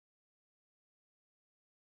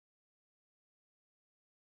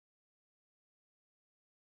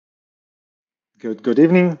Good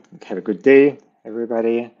evening. Have a good day,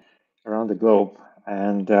 everybody around the globe.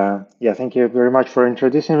 And yeah, thank you very much for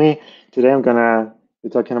introducing me. Today I'm gonna be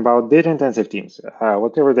talking about data intensive teams,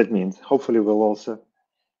 whatever that means. Hopefully, we'll also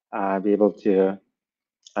be able to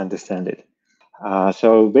understand it.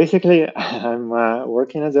 So basically, I'm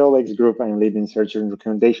working at the OLX Group. I'm leading search and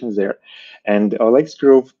recommendations there. And OLX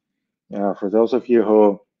Group, for those of you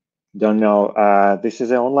who don't know, this is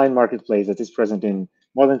an online marketplace that is present in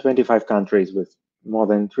more than 25 countries with more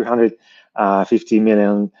than 350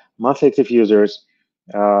 million monthly active users.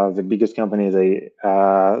 The biggest company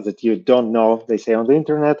that you don't know, they say on the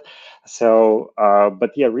internet. So,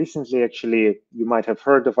 but yeah, recently, actually, you might have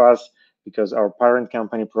heard of us because our parent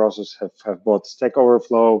company Process have bought Stack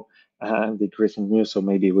Overflow and big recent news. So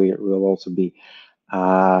maybe we will also be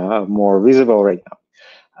more visible right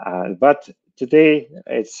now. But today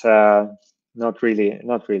it's not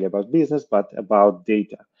really about business, but about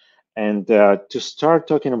data. And to start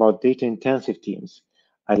talking about data intensive teams,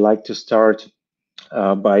 I'd like to start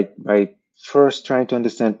by first trying to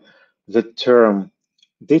understand the term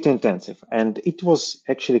data intensive. And it was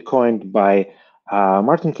actually coined by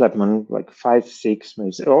Martin Kleppmann like 5, 6,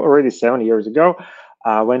 maybe already 7 years ago,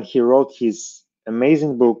 when he wrote his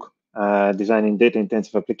amazing book, Designing Data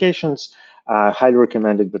Intensive Applications. Highly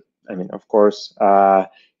recommended, but I mean, of course,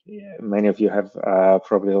 yeah, many of you have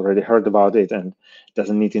probably already heard about it and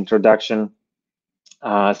doesn't need introduction.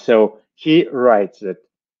 So he writes that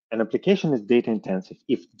an application is data intensive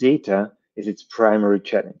if data is its primary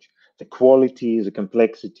challenge. The quality, the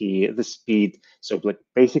complexity, the speed. So like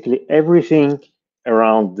basically everything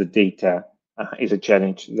around the data is a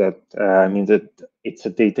challenge. That means that it's a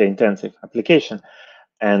data intensive application.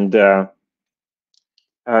 And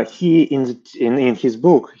he in his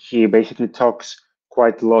book he basically talks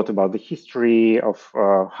quite a lot about the history of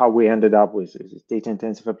how we ended up with data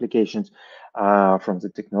intensive applications from the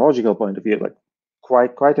technological point of view, like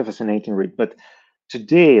quite a fascinating read. But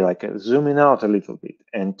today, like zooming out a little bit,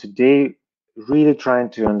 and today really trying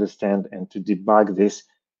to understand and to debug these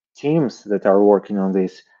teams that are working on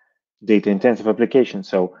this data intensive application.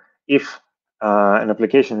 So if an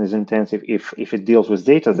application is intensive, if it deals with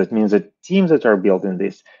data, that means that teams that are building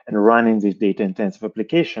this and running this data intensive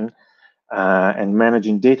application and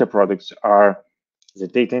managing data products are the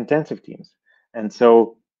data intensive teams. And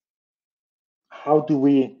so how do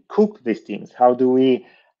we cook these teams? How do we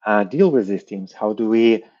deal with these teams? How do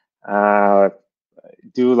we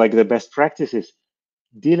do like the best practices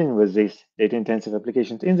dealing with these data intensive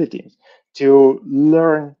applications in the teams? To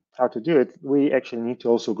learn how to do it, we actually need to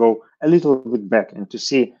also go a little bit back and to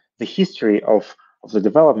see the history of the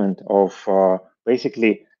development of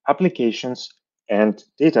basically applications and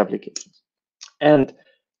data applications. And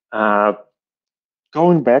uh,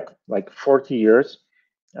 going back like 40 years,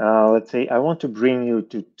 let's say I want to bring you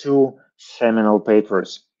to two seminal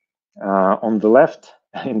papers. On the left,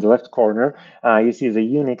 in the left corner, you see the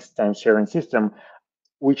Unix time sharing system,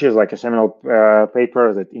 which is like a seminal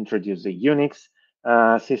paper that introduced the Unix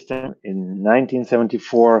system in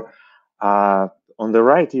 1974. On the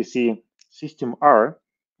right, you see System R,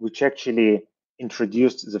 which actually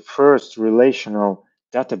introduced the first relational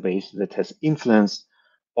database that has influenced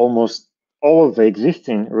almost all of the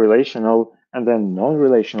existing relational and then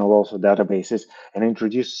non-relational also databases, and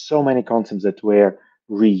introduced so many concepts that were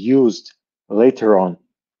reused later on.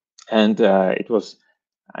 And it was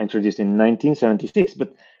introduced in 1976.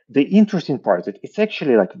 But the interesting part is it's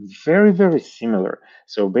actually like very similar.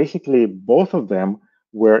 So basically, both of them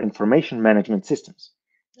were information management systems,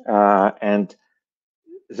 and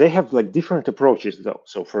they have like different approaches though.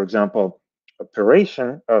 So for example,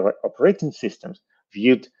 operating systems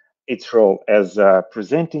viewed its role as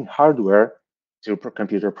presenting hardware to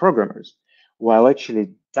computer programmers, while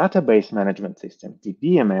actually database management system,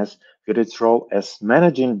 DBMS, viewed its role as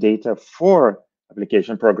managing data for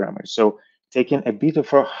application programmers. So taking a bit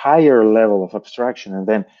of a higher level of abstraction and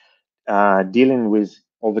then dealing with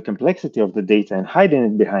all the complexity of the data and hiding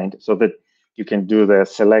it behind so that you can do the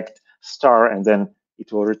select star and then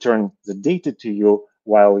it will return the data to you,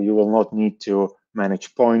 while you will not need to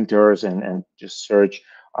manage pointers and just search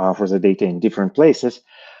for the data in different places.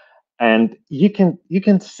 And you can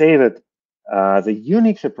say that the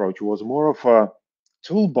Unix approach was more of a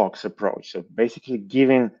toolbox approach. So basically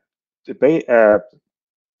giving the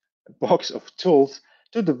box of tools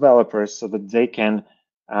to developers so that they can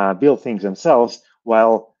build things themselves,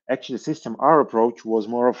 while actually System R approach was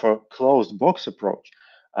more of a closed box approach,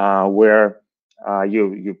 where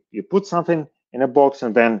you put something in a box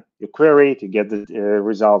and then you query to get the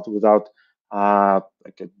result without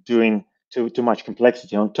like doing too much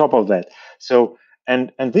complexity on top of that. So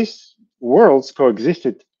and this worlds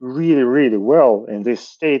coexisted really, really well in this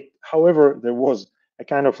state. However, there was a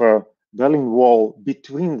kind of a Berlin Wall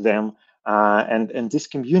between them, and these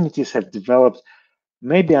communities have developed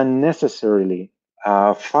maybe unnecessarily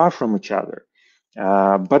far from each other.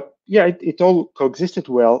 But yeah, it all coexisted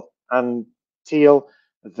well until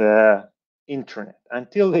the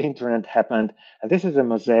internet happened. And this is a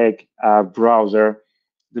Mosaic browser,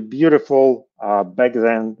 the beautiful back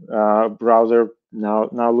then browser.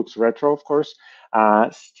 Now looks retro, of course.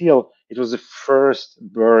 Still, it was the first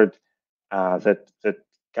bird that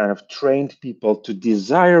kind of trained people to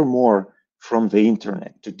desire more from the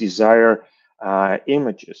internet, to desire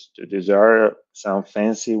images, to desire some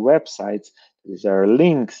fancy websites, to desire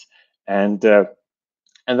links, and uh,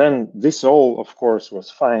 and then this all, of course,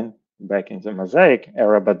 was fine back in the Mosaic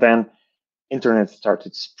era, but then internet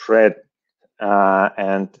started spread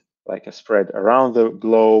and like a spread around the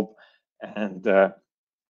globe, and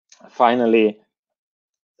finally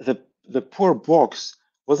the poor box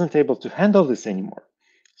wasn't able to handle this anymore.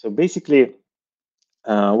 So basically,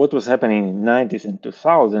 what was happening in 90s and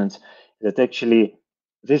 2000s that actually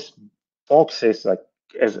this boxes, like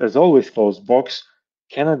as always closed box,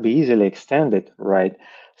 cannot be easily extended, right?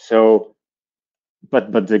 So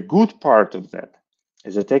but the good part of that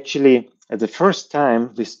is that actually at the first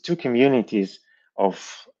time these two communities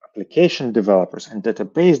of application developers and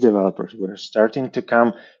database developers were starting to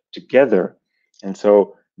come together. And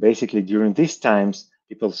so basically during these times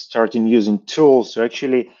people started using tools to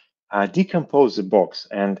actually decompose the box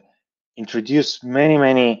and introduce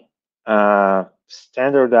many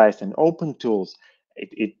standardized and open tools.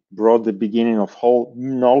 It brought the beginning of whole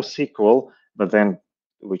NoSQL, but then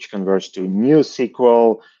which converts to new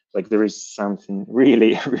SQL. Like there is something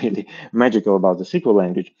really, really magical about the SQL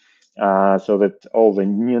language. So that all the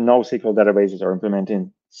new NoSQL databases are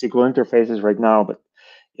implementing SQL interfaces right now. But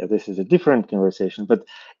yeah, this is a different conversation. But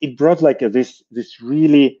it brought like this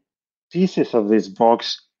really pieces of this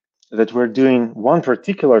box that were doing one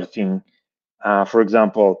particular thing. For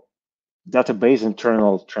example, database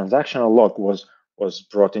internal transactional log was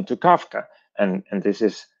brought into Kafka, and this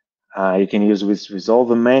is you can use with all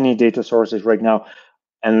the many data sources right now.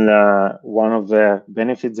 And one of the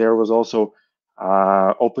benefits there was also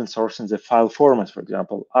open sourcing the file formats, for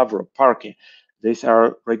example, Avro, Parquet. These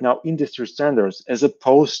are right now industry standards, as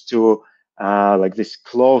opposed to like these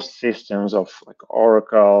closed systems of like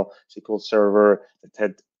Oracle, SQL Server that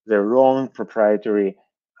had their own proprietary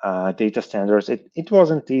data standards. It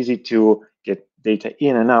wasn't easy to get data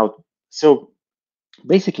in and out. So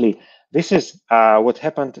basically, this is what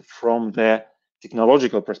happened from the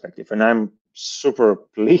technological perspective, and I'm super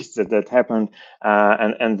pleased that that happened,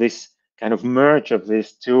 and this kind of merge of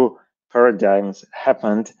these two paradigms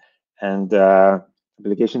happened, and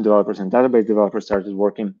application developers and database developers started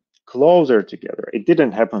working closer together. It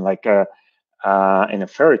didn't happen like in a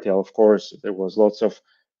fairy tale. Of course, there was lots of,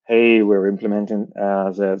 hey, we're implementing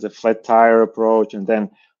the flat tire approach, and then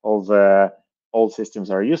all the old systems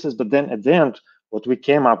are useless. But then at the end, what we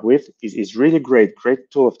came up with is really great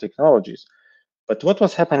tool of technologies. But what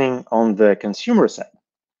was happening on the consumer side,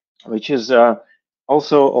 which is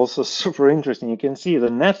also super interesting. You can see the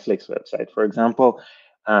Netflix website, for example,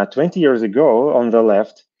 20 years ago on the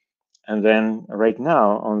left, and then right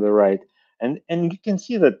now on the right, and you can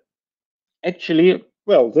see that actually,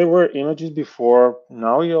 well, there were images before.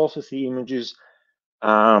 Now you also see images.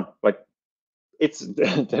 Like it's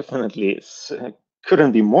definitely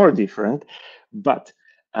couldn't be more different, but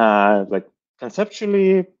like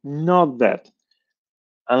conceptually not that,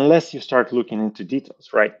 unless you start looking into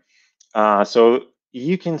details, right? So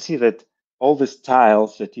you can see that all the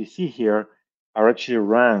styles that you see here are actually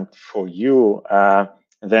ranked for you.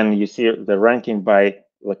 Then you see the ranking by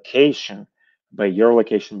location, by your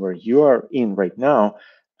location where you are in right now.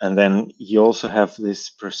 And then you also have this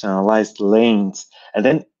personalized lanes. And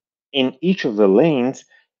then in each of the lanes,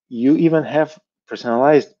 you even have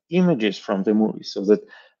personalized images from the movie so that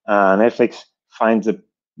Netflix finds the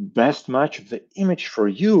best match of the image for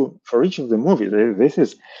you for each of the movies. This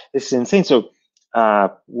is insane. So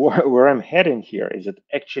where I'm heading here is that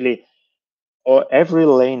actually every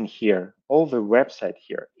lane here, all the website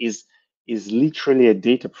here is literally a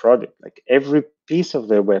data product. Like every piece of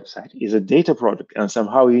the website is a data product, and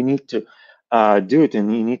somehow you need to do it,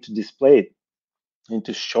 and you need to display it and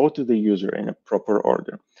to show to the user in a proper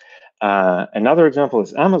order. Another example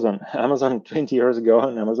is Amazon. Amazon 20 years ago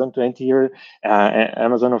and Amazon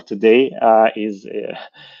of today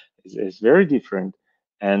is very different.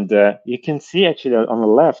 And you can see actually on the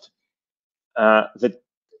left that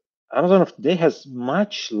Amazon of today has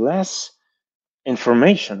much less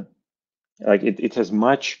information like it has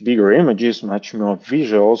much bigger images, much more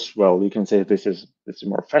visuals. Well, you can say this is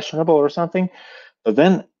more fashionable or something. But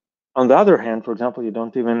then on the other hand, for example, they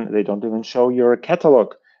don't even show your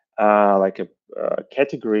catalog,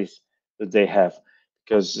 categories that they have,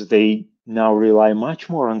 because they now rely much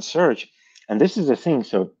more on search. And this is the thing.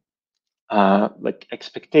 So like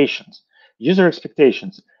expectations, user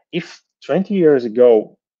expectations. If 20 years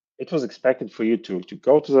ago it was expected for you to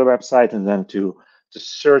go to the website and then to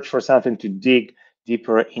search for something, to dig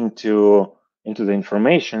deeper into the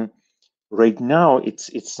information, right now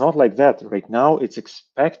it's not like that. Right now it's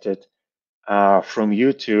expected from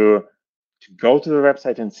you to go to the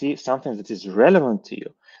website and see something that is relevant to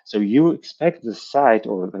you. So you expect the site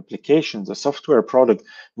or the application, the software product,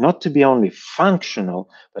 not to be only functional,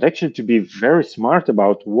 but actually to be very smart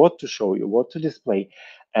about what to show you, what to display.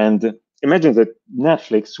 And imagine that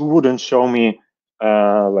Netflix wouldn't show me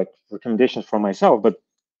like recommendations for myself, but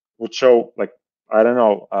would show, like, I don't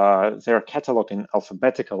know, their catalog in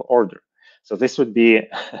alphabetical order. So this would be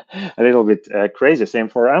a little bit crazy. Same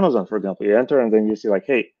for Amazon, for example. You enter and then you see like,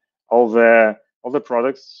 hey, all the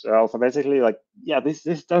products alphabetically. Like, yeah, this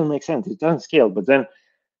doesn't make sense. It doesn't scale. But then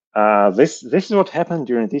this is what happened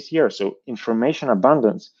during this year. So information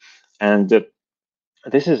abundance, and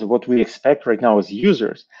this is what we expect right now as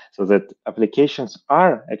users, so that applications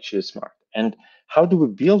are actually smart. And how do we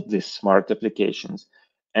build these smart applications?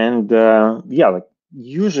 And yeah, like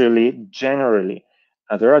usually, generally,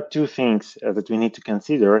 there are two things that we need to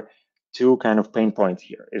consider. Two kind of pain points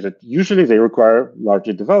here is that usually they require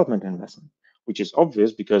larger development investment, which is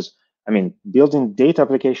obvious because, I mean, building data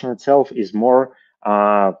application itself is more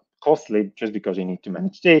costly, just because you need to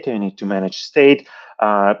manage data, you need to manage state.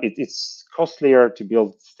 It's costlier to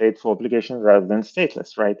build stateful applications rather than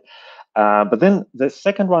stateless, right? But then the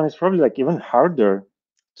second one is probably like even harder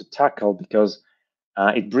to tackle because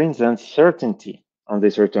it brings uncertainty on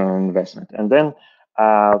this return on investment. And then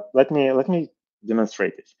let me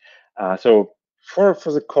demonstrate this. So for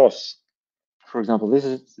the costs, for example, this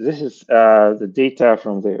is the data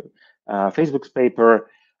from the Facebook's paper,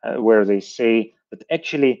 where they say that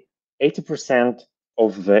actually 80%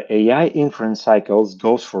 of the AI inference cycles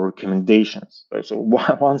goes for recommendations. So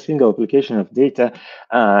one single application of data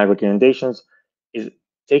recommendations is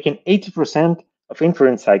taking 80% of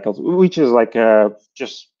inference cycles, which is like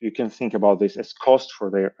just, you can think about this as cost for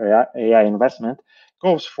their AI investment,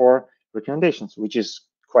 goes for recommendations, which is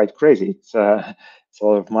quite crazy. It's a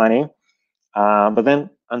lot of money. But then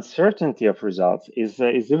uncertainty of results is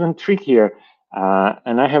even trickier.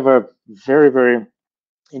 And I have a very, very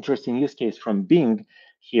interesting use case from Bing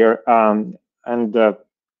here. And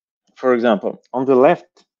for example, on the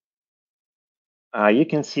left, you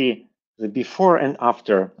can see the before and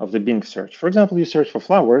after of the Bing search. For example, you search for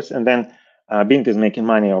flowers, and then Bing is making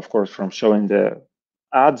money, of course, from showing the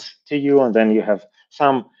ads to you. And then you have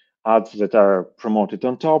some ads that are promoted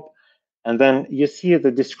on top. And then you see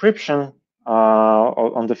the description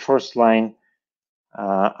on the first line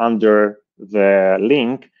under the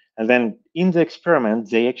link. And then in the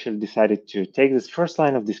experiment, they actually decided to take this first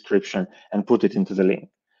line of description and put it into the link.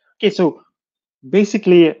 Okay, so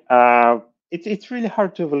basically, it's really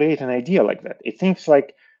hard to evaluate an idea like that. It seems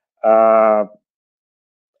like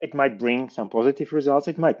it might bring some positive results.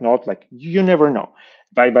 It might not. Like, you never know.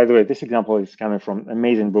 By the way, this example is coming from an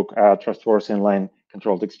amazing book, Trustworthy Inline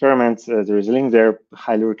Controlled Experiments. There is a link there.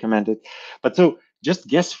 Highly recommend it. But so just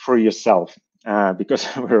guess for yourself, because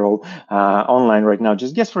we're all online right now.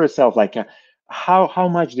 Just guess for yourself, like how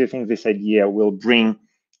much do you think this idea will bring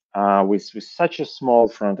with such a small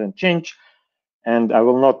front end change? And I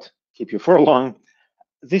will not keep you for long.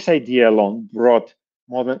 This idea alone brought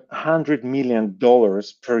more than $100 million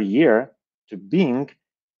per year to Bing,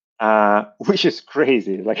 which is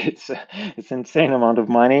crazy. Like, it's insane amount of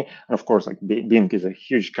money. And of course, like, Bing is a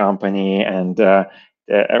huge company and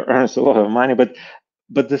earns a lot of money.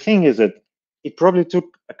 But the thing is that it probably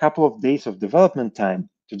took a couple of days of development time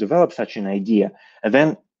to develop such an idea, and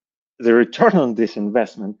then the return on this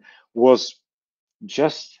investment was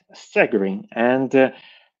just staggering. And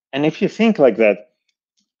if you think like that,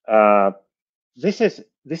 uh, this is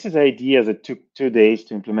an idea that took 2 days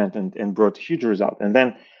to implement and brought huge result. And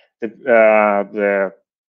then the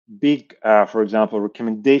big, for example,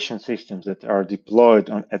 recommendation systems that are deployed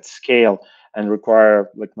at scale and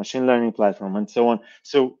require like machine learning platform and so on.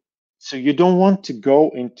 So you don't want to go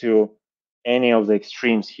into any of the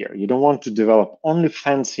extremes here. You don't want to develop only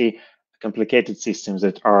fancy, complicated systems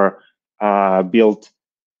that are built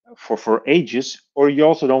for ages, or you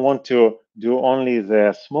also don't want to do only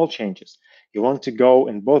the small changes. You want to go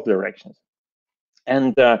in both directions.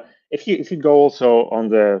 And if you go also on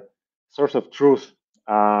the source of truth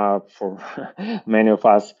for many of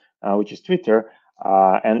us, which is Twitter.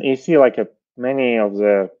 And you see like many of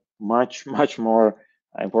the much more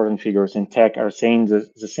important figures in tech are saying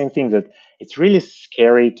the same thing, that it's really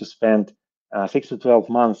scary to spend 6 to 12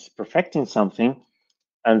 months perfecting something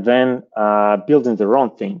and then building the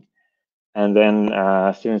wrong thing. And then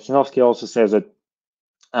Steven Sinofsky also says that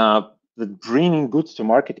bringing goods to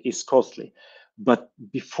market is costly. But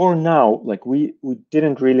before now, like we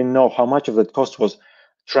didn't really know how much of that cost was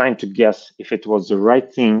trying to guess if it was the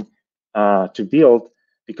right thing to build,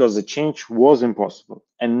 because the change was impossible.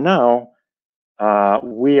 And now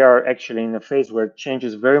we are actually in a phase where change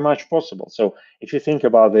is very much possible. So if you think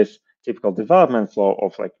about this typical development flow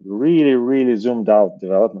of like really zoomed out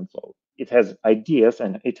development flow, it has ideas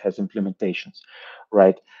and it has implementations,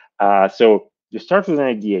 right? So you start with an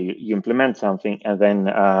idea, you implement something, and then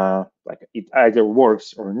like it either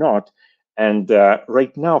works or not. And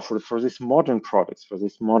right now, for these modern products, for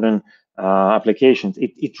these modern applications,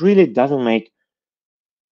 it really doesn't make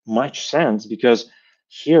much sense, because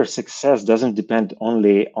here success doesn't depend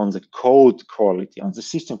only on the code quality, on the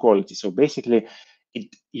system quality. So basically,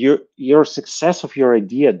 your success of your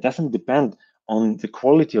idea doesn't depend on the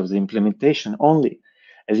quality of the implementation only.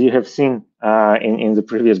 As you have seen in the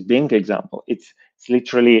previous Bing example, it's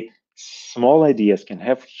literally small ideas can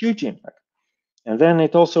have huge impact. And then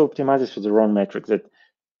it also optimizes for the wrong metric, that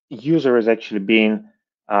user is actually being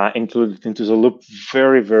included into the loop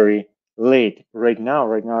very late. Right now,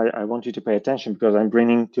 I want you to pay attention, because I'm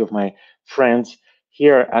bringing two of my friends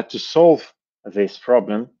here to solve this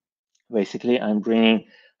problem. Basically, I'm bringing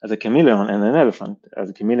the chameleon and an elephant.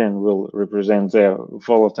 The chameleon will represent the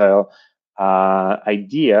volatile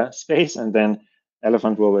idea space, and then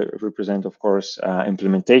elephant will represent, of course,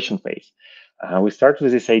 implementation phase. We start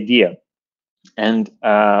with this idea, and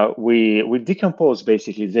we decompose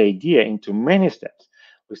basically the idea into many steps.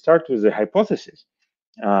 We start with the hypothesis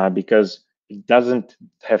because it doesn't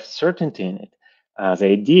have certainty in it. The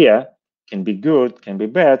idea can be good, can be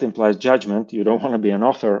bad, implies judgment. You don't want to be an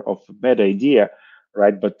author of a bad idea,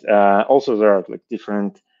 right? But also there are like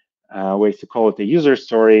different ways to call it a user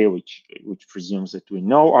story, which presumes that we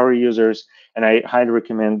know our users. And I highly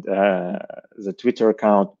recommend the Twitter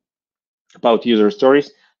account about user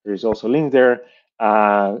stories. There is also a link there.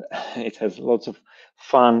 It has lots of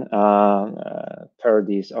fun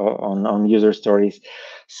parodies on user stories.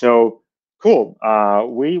 So cool.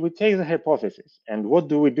 We take the hypothesis, and what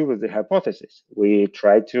do we do with the hypothesis? We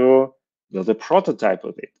try to build a prototype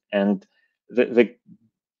of it. And the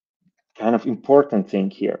kind of important thing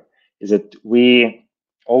here is that we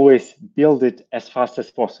always build it as fast as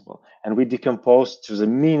possible, and we decompose to the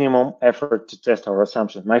minimum effort to test our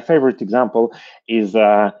assumptions. My favorite example is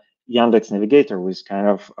Yandex Navigator, with kind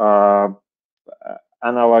of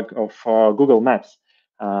analog of Google Maps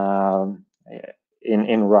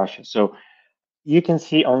in Russia. So you can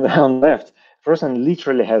see on the left, person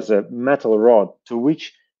literally has a metal rod to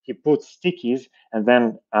which he puts stickies, and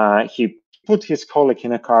then he put his colleague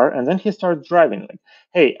in a car, and then he starts driving. Like,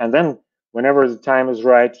 hey, and then whenever the time is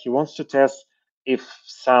right, he wants to test if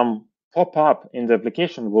some pop-up in the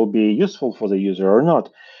application will be useful for the user or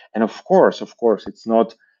not. And of course, it's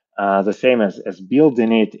not the same as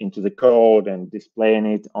building it into the code and displaying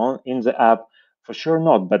it on in the app, for sure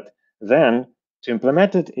not. But then to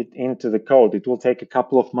implement it into the code, it will take a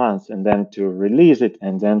couple of months, and then to release it,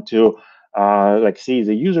 and then to like see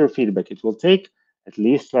the user feedback, it will take at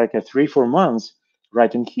least like a 3-4 months.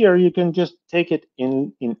 Right in here, you can just take it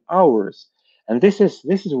in hours, and this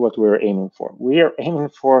is what we're aiming for. We are aiming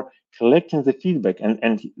for collecting the feedback,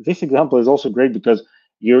 and this example is also great because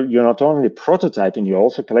you're not only prototyping, you're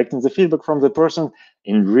also collecting the feedback from the person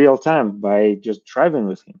in real time by just driving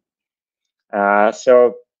with him.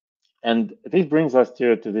 And this brings us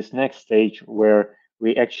to this next stage, where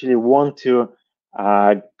we actually want to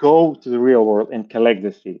go to the real world and collect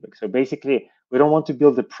this feedback. So basically, we don't want to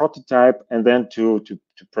build a prototype and then to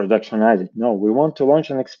productionize it. No, we want to launch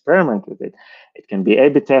an experiment with it. It can be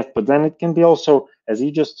A/B test, but then it can be also, as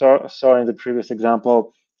you just saw in the previous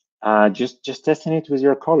example, just testing it with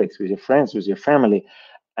your colleagues, with your friends, with your family.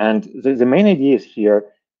 And the main idea here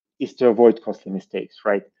is to avoid costly mistakes,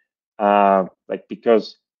 right? Like,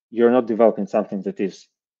 because you're not developing something that is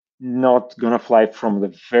not gonna fly from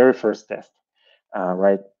the very first test,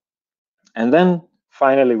 right? And then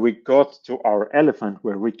finally, we got to our elephant,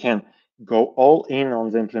 where we can go all in on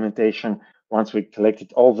the implementation once we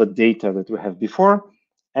collected all the data that we have before.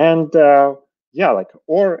 And yeah, like,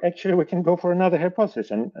 or actually we can go for another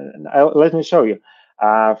hypothesis. And let me show you.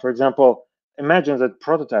 For example, imagine that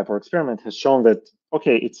prototype or experiment has shown that,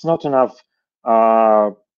 okay, it's not enough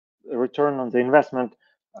return on the investment,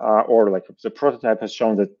 or like the prototype has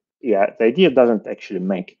shown that, yeah, the idea doesn't actually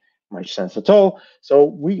make much sense at all. So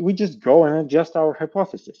we just go and adjust our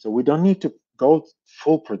hypothesis. So we don't need to go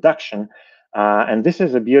full production. And this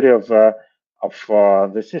is the beauty of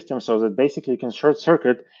the system, so that basically you can short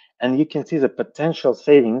circuit and you can see the potential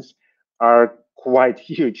savings are quite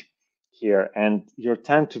huge here, and your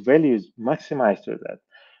time to value is maximized to that.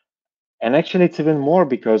 And actually, it's even more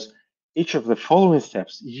because each of the following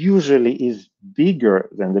steps usually is bigger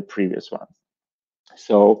than the previous one.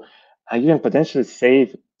 So you can potentially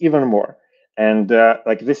save even more. And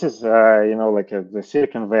like this is, like the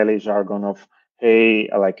Silicon Valley jargon of, hey,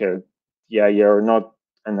 yeah, you're not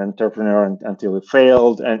an entrepreneur until you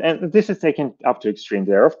failed. And this is taken up to extreme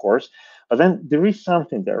there, of course. But then there is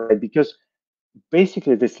something there, right? Because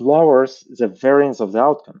basically this lowers the variance of the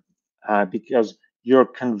outcome, because you're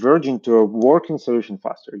converging to a working solution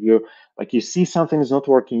faster. You see something is not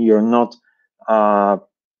working, you're not uh,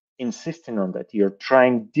 insisting on that. You're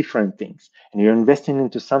trying different things and you're investing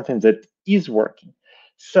into something that is working.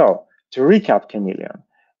 So to recap, Chameleon,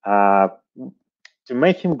 uh, to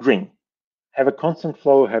make him green, have a constant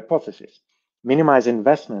flow hypothesis, minimize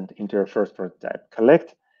investment into your first prototype,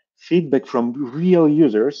 collect feedback from real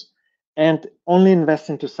users, and only invest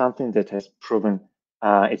into something that has proven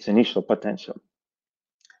its initial potential.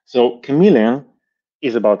 So Chameleon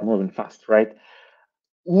is about moving fast, right?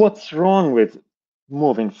 What's wrong with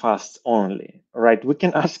moving fast only, right? We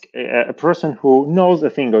can ask a person who knows a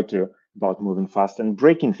thing or two about moving fast and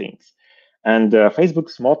breaking things. And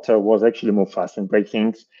Facebook's motto was actually move fast and break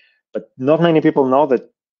things. But not many people know that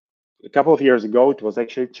a couple of years ago, it was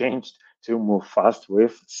actually changed to move fast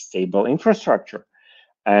with stable infrastructure.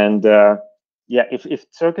 And yeah, if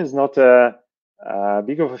Cirque is not a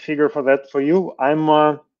big of a figure for that for you,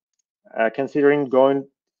 I'm considering going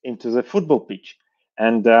into the football pitch,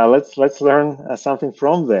 and let's learn something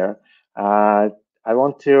from there. I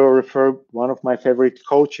want to refer one of my favorite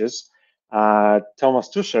coaches, Thomas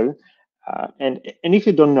Tuchel, and if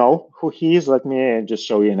you don't know who he is, let me just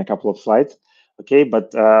show you in a couple of slides. Okay,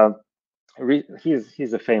 but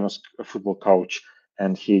he's a famous football coach,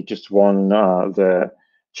 and he just won the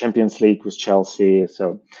Champions League with Chelsea.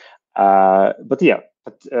 So, but yeah,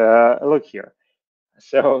 look here.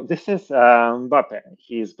 So this is Mbappe.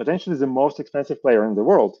 He's potentially the most expensive player in the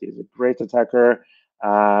world. He's a great attacker,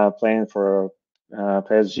 playing for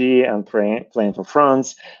PSG and playing for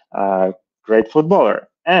France. Great footballer.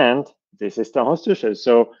 And this is Thomas Tuchel.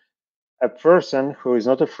 So a person who is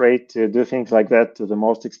not afraid to do things like that to the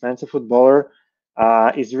most expensive footballer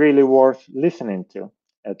is really worth listening to,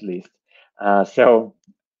 at least. So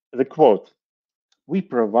the quote: we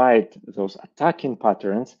provide those attacking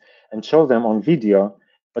patterns and show them on video,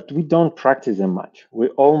 but we don't practice them much. We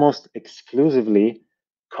almost exclusively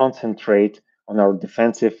concentrate on our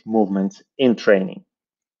defensive movements in training.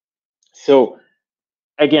 So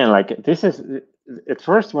again, like this is at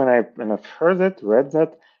first when I've heard it, read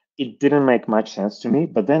that, it didn't make much sense to me,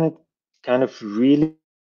 but then it kind of really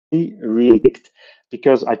clicked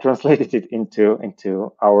because I translated it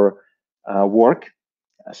into our work.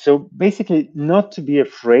 So basically, not to be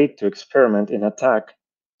afraid to experiment in attack.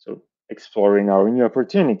 So exploring our new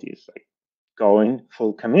opportunities, like going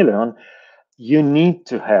full chameleon, you need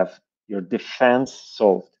to have your defense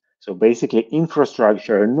solved. So basically,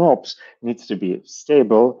 infrastructure and ops needs to be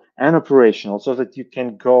stable and operational so that you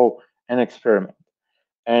can go and experiment.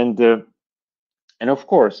 And of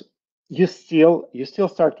course, you still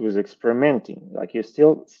start with experimenting. Like you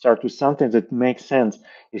still start with something that makes sense.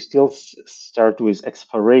 You still start with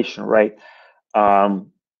exploration, right?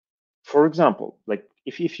 Um, for example, like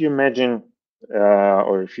if you imagine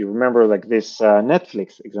or if you remember like this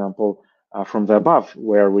Netflix example from the above,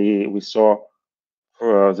 where we saw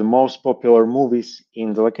the most popular movies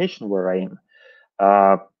in the location where I am.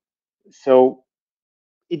 Uh, so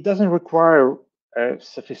it doesn't require a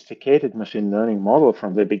sophisticated machine learning model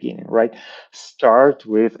from the beginning, right? Start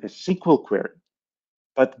with a SQL query,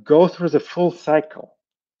 but go through the full cycle,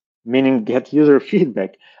 meaning get user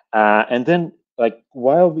feedback. And then, like,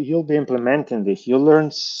 while you'll be implementing this, you'll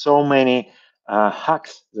learn so many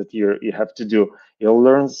hacks that you have to do. You'll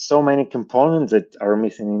learn so many components that are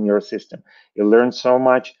missing in your system. You'll learn so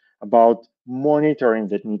much about monitoring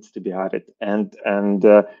that needs to be added, and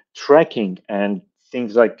tracking, and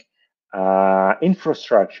things like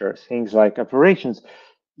infrastructure, things like operations.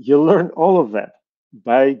 You'll learn all of that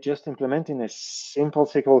by just implementing a simple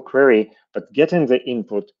SQL query, but getting the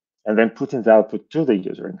input and then putting the output to the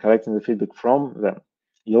user and collecting the feedback from them.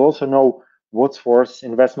 You'll also know what's worth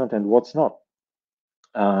investment and what's not.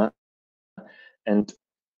 And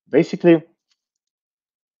basically,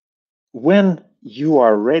 when you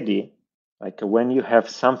are ready, like when you have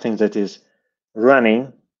something that is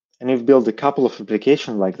running and you've built a couple of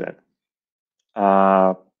applications like that,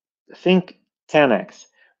 think 10x,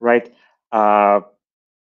 right?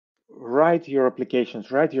 Write your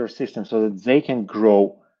applications, write your system so that they can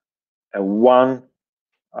grow one,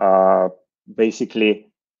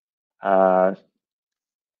 basically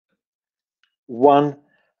one,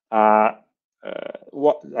 uh,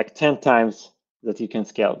 like 10 times that you can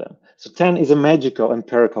scale them. So 10 is a magical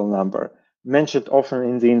empirical number mentioned often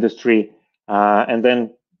in the industry. And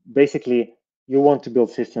then basically you want to build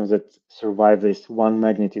systems that survive this one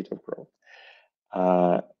magnitude of growth.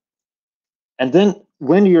 And then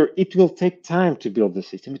when it will take time to build the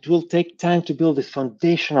system. It will take time to build this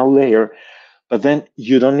foundational layer, but then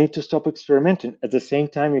you don't need to stop experimenting. At the same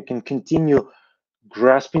time, you can continue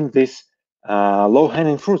grasping this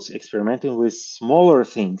low-hanging fruits, experimenting with smaller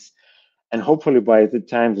things. And hopefully by the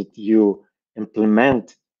time that you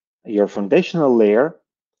implement your foundational layer,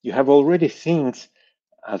 you have already things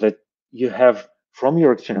that you have from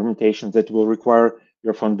your experimentation that will require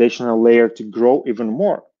your foundational layer to grow even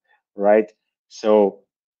more, right? So,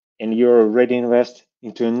 and you're already invest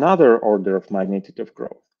into another order of magnitude of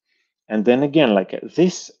growth. And then again, like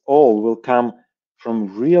this all will come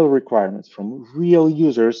from real requirements, from real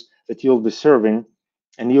users that you'll be serving,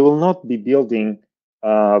 and you will not be building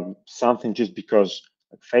something just because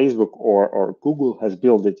Facebook or Google has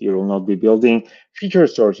built it. You will not be building feature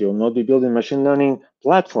stores. You will not be building machine learning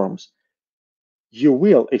platforms. You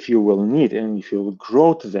will, if you will need, and if you will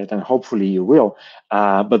grow to that, and hopefully you will,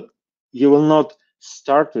 but you will not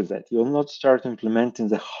start with that. You will not start implementing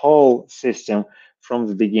the whole system from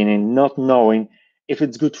the beginning, not knowing if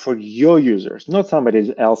it's good for your users, not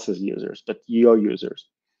somebody else's users, but your users.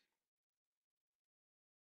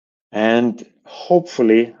 And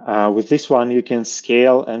hopefully with this one, you can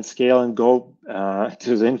scale and go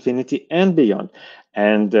to the infinity and beyond.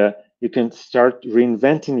 And you can start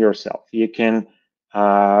reinventing yourself. You can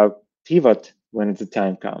pivot when the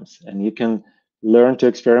time comes, and you can learn to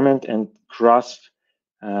experiment and grasp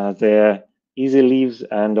the easy leaves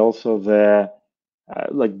and also the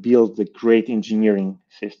like build the great engineering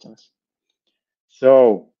systems.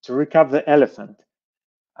 So to recap the elephant,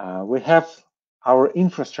 we have our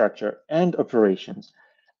infrastructure and operations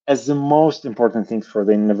as the most important things for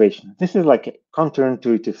the innovation. This is like a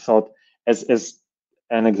counterintuitive thought as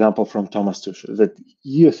an example from Thomas Tuchel, that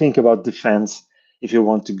you think about defense if you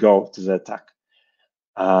want to go to the attack.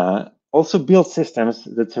 Also build systems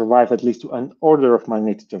that survive at least an order of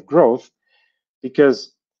magnitude of growth,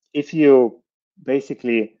 because if you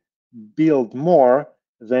basically build more,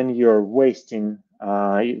 then you're wasting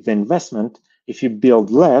the investment. If you build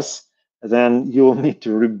less, then you'll need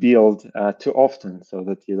to rebuild too often, so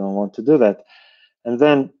that you don't want to do that. And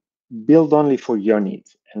then build only for your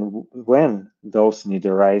needs. And when those needs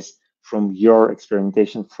arise from your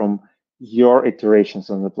experimentation, from your iterations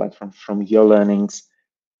on the platform, from your learnings,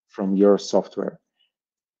 from your software.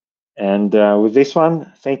 And with this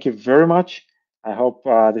one, thank you very much. I hope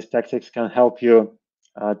these tactics can help you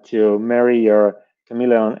to marry your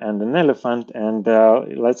chameleon and an elephant. And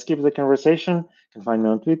let's keep the conversation. You can find me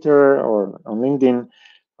on Twitter or on LinkedIn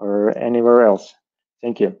or anywhere else.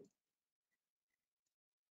 Thank you.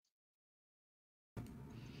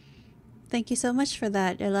 Thank you so much for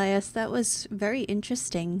that, Elias. That was very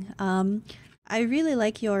interesting. I really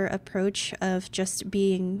like your approach of just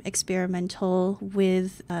being experimental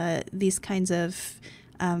with these kinds of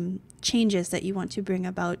changes that you want to bring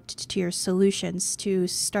about to your solutions to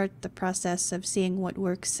start the process of seeing what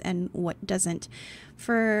works and what doesn't.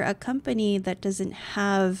 For a company that doesn't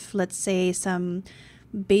have, let's say, some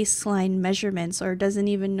baseline measurements or doesn't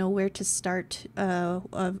even know where to start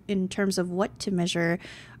in terms of what to measure,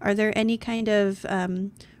 are there any kind of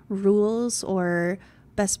rules or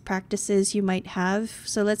best practices you might have?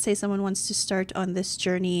 So let's say someone wants to start on this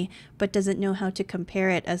journey but doesn't know how to compare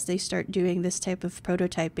it as they start doing this type of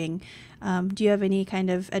prototyping. Do you have any kind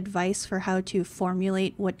of advice for how to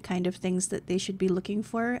formulate what kind of things that they should be looking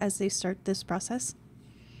for as they start this process?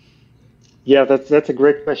 Yeah, that's a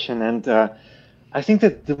great question. And I think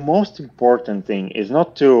that the most important thing is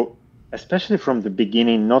not to, especially from the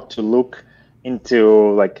beginning, not to look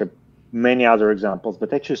into like many other examples,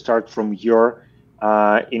 but actually start from your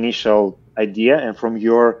initial idea and from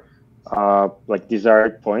your like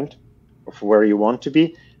desired point of where you want to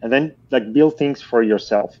be, and then like build things for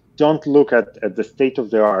yourself. Don't look at the state of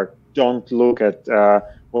the art. Don't look at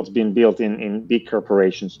what's been built in big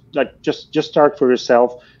corporations. Like just start for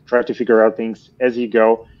yourself. Try to figure out things as you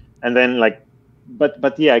go, and then like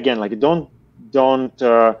but yeah, again, like don't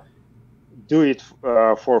do it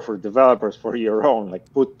for developers, for your own,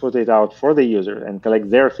 like put it out for the user and collect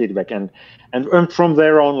their feedback, and from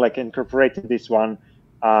their own, like incorporating this one,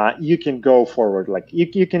 you can go forward. Like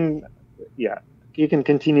you can, yeah, you can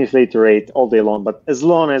continuously iterate all day long, but as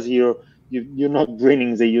long as you're not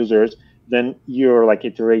bringing the users, then your like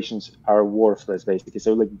iterations are worthless, basically.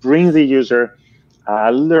 So like bring the user,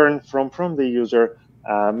 learn from the user,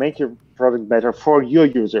 make your product better for your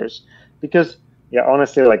users, because yeah,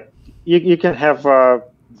 honestly, like you can have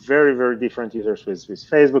very, very different users with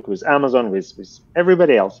Facebook, with Amazon, with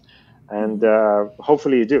everybody else, and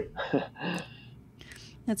hopefully you do.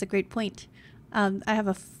 That's a great point. I have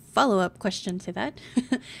a follow-up question to that,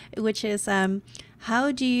 which is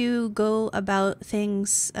how do you go about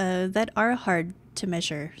things that are hard to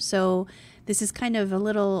measure? So this is kind of a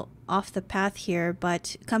little off the path here,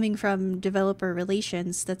 but coming from developer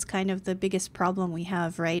relations, that's kind of the biggest problem we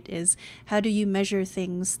have, right? Is how do you measure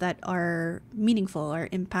things that are meaningful or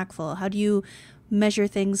impactful? How do you measure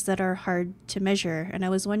things that are hard to measure? And I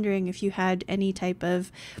was wondering if you had any type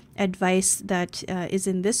of advice that is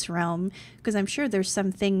in this realm, because I'm sure there's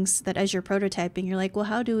some things that as you're prototyping, you're like, well,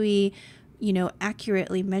 how do we,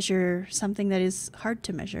 accurately measure something that is hard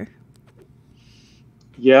to measure?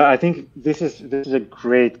 Yeah, I think this is a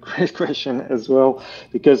great question as well,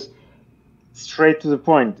 because straight to the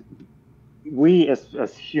point, we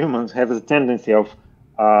as humans have a tendency of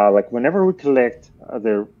like whenever we collect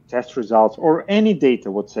the test results or any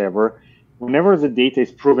data whatsoever, whenever the data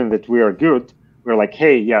is proving that we are good, we're like,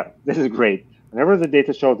 hey, yeah, this is great. Whenever the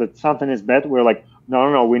data shows that something is bad, we're like,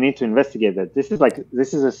 no, we need to investigate that.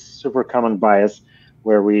 This is a super common bias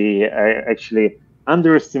where we actually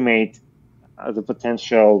underestimate the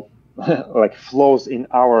potential like flaws in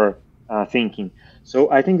our thinking.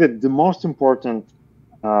 So I think that the most important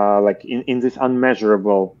like in this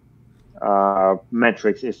unmeasurable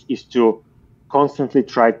metrics is to constantly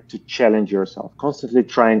try to challenge yourself, constantly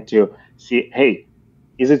trying to see, hey,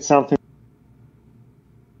 is it something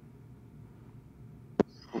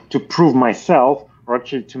to prove myself, or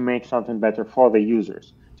actually to make something better for the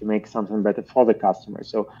users, to make something better for the customers?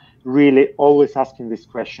 So really always asking this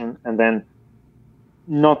question, and then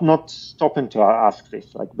not stopping to ask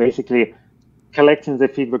this, like basically collecting the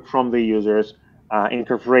feedback from the users,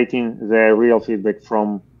 incorporating the real feedback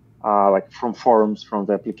from like from forums, from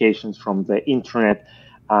the applications, from the internet,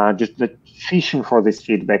 just like fishing for this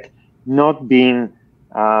feedback, not being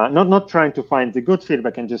not trying to find the good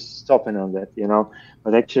feedback and just stopping on that,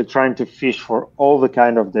 but actually trying to fish for all the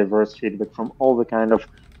kind of diverse feedback from all the kind of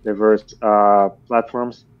diverse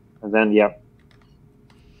platforms, and then yeah.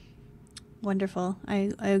 Wonderful. I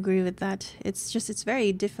agree with that. It's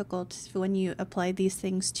very difficult when you apply these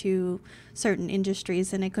things to certain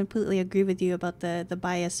industries. And I completely agree with you about the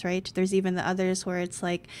bias, right? There's even the others where it's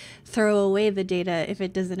like throw away the data if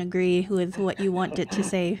it doesn't agree with what you want it to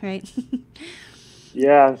say, right?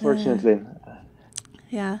 Yeah, uh, unfortunately.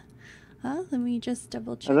 yeah. Let me just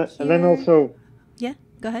double And check then here. also, Yeah,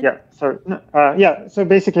 go ahead. yeah, sorry. No, yeah, so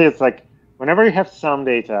basically it's like whenever you have some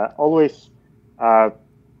data, always uh,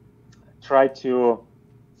 try to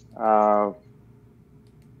uh,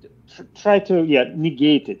 try to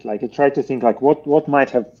negate it. Like try to think like what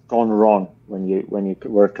might have gone wrong when you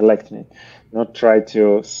were collecting it, not try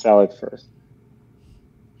to sell it first.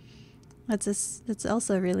 That's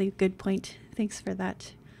also a really good point. Thanks for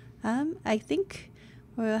that. I think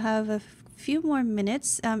we'll have a few more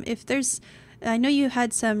minutes. If there's, I know you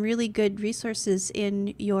had some really good resources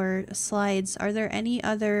in your slides. Are there any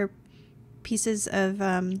other pieces of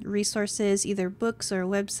resources, either books or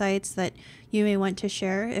websites, that you may want to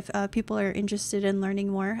share if people are interested in learning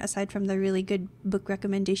more, aside from the really good book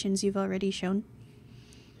recommendations you've already shown?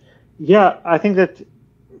 Yeah, I think that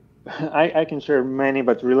I can share many,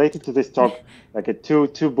 but related to this talk, like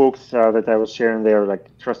two books that I was sharing there,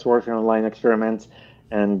 like Trustworthy Online Experiments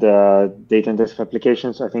and Data Intensive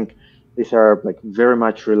Applications. I think these are like very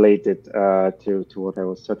much related to what I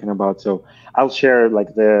was talking about. So I'll share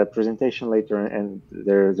like the presentation later, and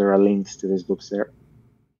there are links to these books there.